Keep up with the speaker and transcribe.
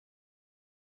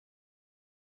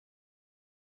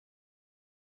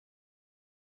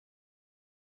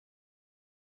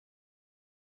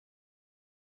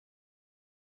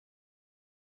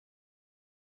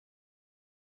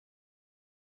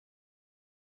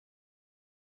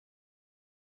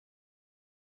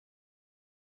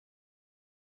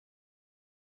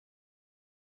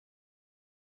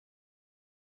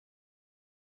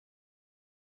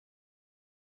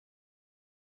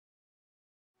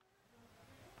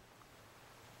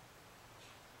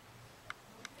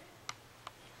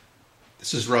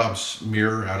This is Rob's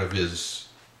mirror out of his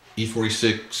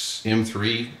E46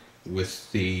 M3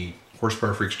 with the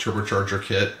Horsepower Freaks turbocharger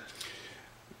kit.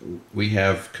 We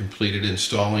have completed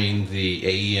installing the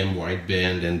AEM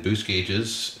wideband and boost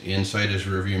gauges inside his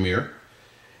rearview mirror,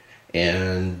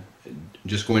 and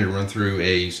just going to run through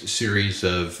a series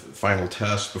of final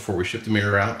tests before we ship the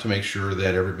mirror out to make sure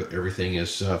that everything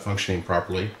is functioning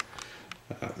properly.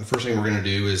 The first thing we're going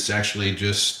to do is actually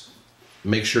just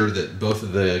make sure that both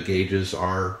of the gauges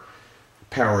are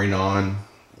powering on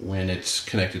when it's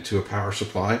connected to a power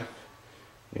supply.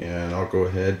 And I'll go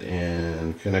ahead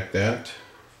and connect that.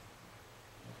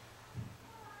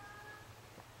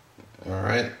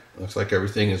 Alright, looks like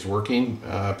everything is working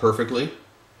perfectly.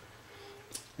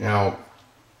 Now,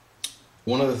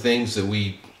 one of the things that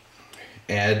we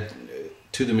add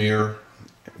to the mirror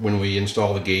when we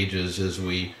install the gauges is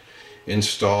we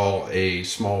install a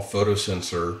small photo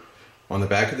sensor on the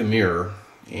back of the mirror,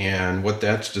 and what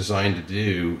that's designed to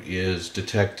do is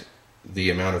detect the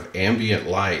amount of ambient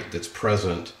light that's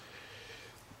present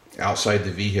outside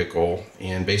the vehicle,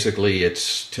 and basically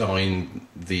it's telling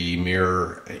the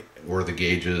mirror or the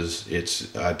gauges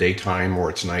it's daytime or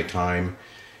it's nighttime,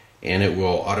 and it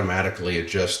will automatically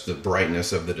adjust the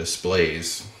brightness of the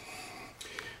displays.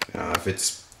 If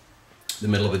it's the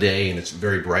middle of the day and it's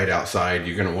very bright outside,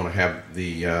 you're going to want to have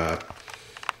the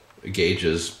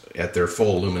gauges at their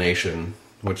full illumination,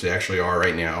 which they actually are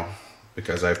right now,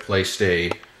 because I've placed a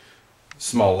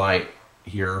small light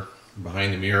here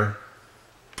behind the mirror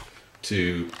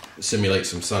to simulate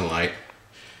some sunlight.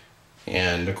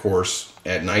 And of course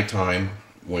at nighttime,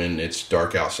 when it's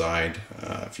dark outside,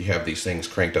 if you have these things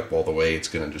cranked up all the way, it's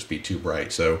going to just be too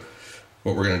bright. So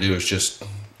what we're going to do is just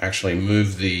actually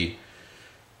move the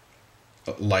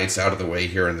lights out of the way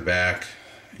here in the back,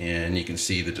 and you can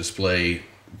see the display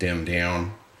dim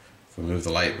down. If we move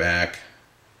the light back,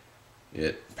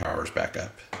 it powers back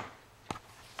up.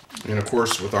 And of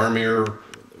course with our mirror,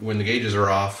 when the gauges are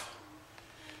off,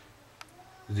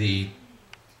 the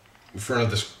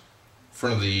front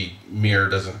of the mirror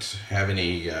doesn't have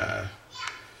any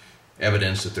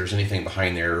evidence that there's anything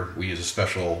behind there. We use a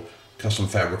special custom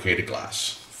fabricated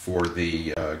glass for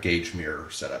the gauge mirror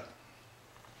setup.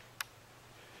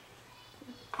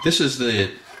 This is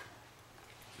the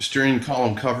steering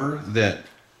column cover that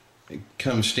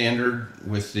comes standard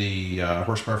with the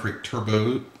Horsepower Freak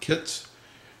turbo kits.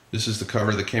 This is the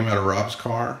cover that came out of Rob's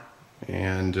car,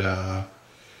 and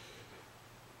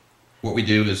what we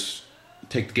do is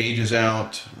take the gauges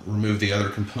out, remove the other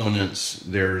components.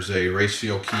 There's a race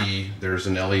fuel key, there's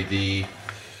an LED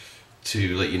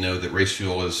to let you know that race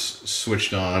fuel is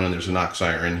switched on, and there's a knock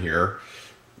siren here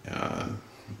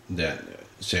that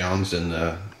sounds in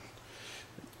the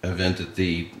event that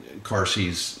the car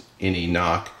sees any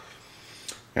knock.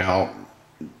 Now,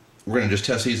 we're going to just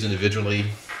test these individually,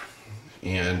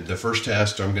 and the first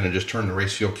test, I'm going to just turn the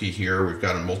race fuel key here. We've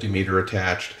got a multimeter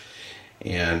attached,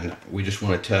 and we just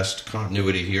want to test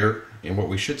continuity here. And what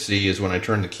we should see is when I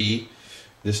turn the key,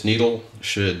 this needle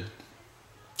should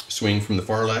swing from the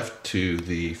far left to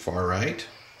the far right.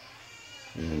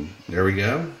 And there we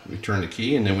go. We turn the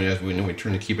key, and then when we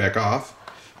turn the key back off,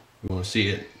 we want to see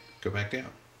it go back down.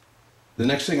 The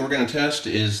next thing we're going to test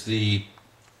is the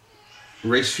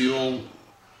race fuel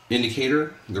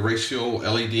indicator, the race fuel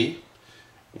LED.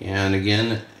 And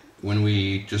again, when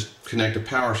we just connect a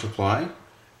power supply,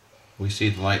 we see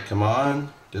the light come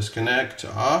on, disconnect,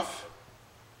 off.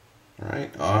 All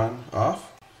right, on,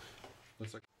 off.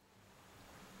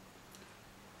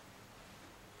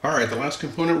 All right, the last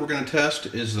component we're going to test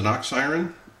is the knock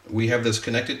siren. We have this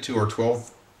connected to our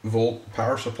 12-volt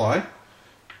power supply,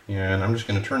 and I'm just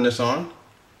going to turn this on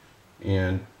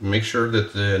and make sure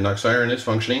that the knock siren is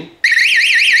functioning.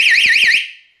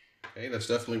 Okay, that's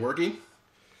definitely working.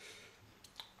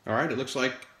 All right, it looks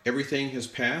like everything has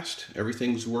passed.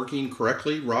 Everything's working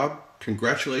correctly. Rob,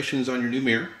 congratulations on your new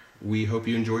mirror. We hope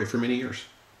you enjoy it for many years.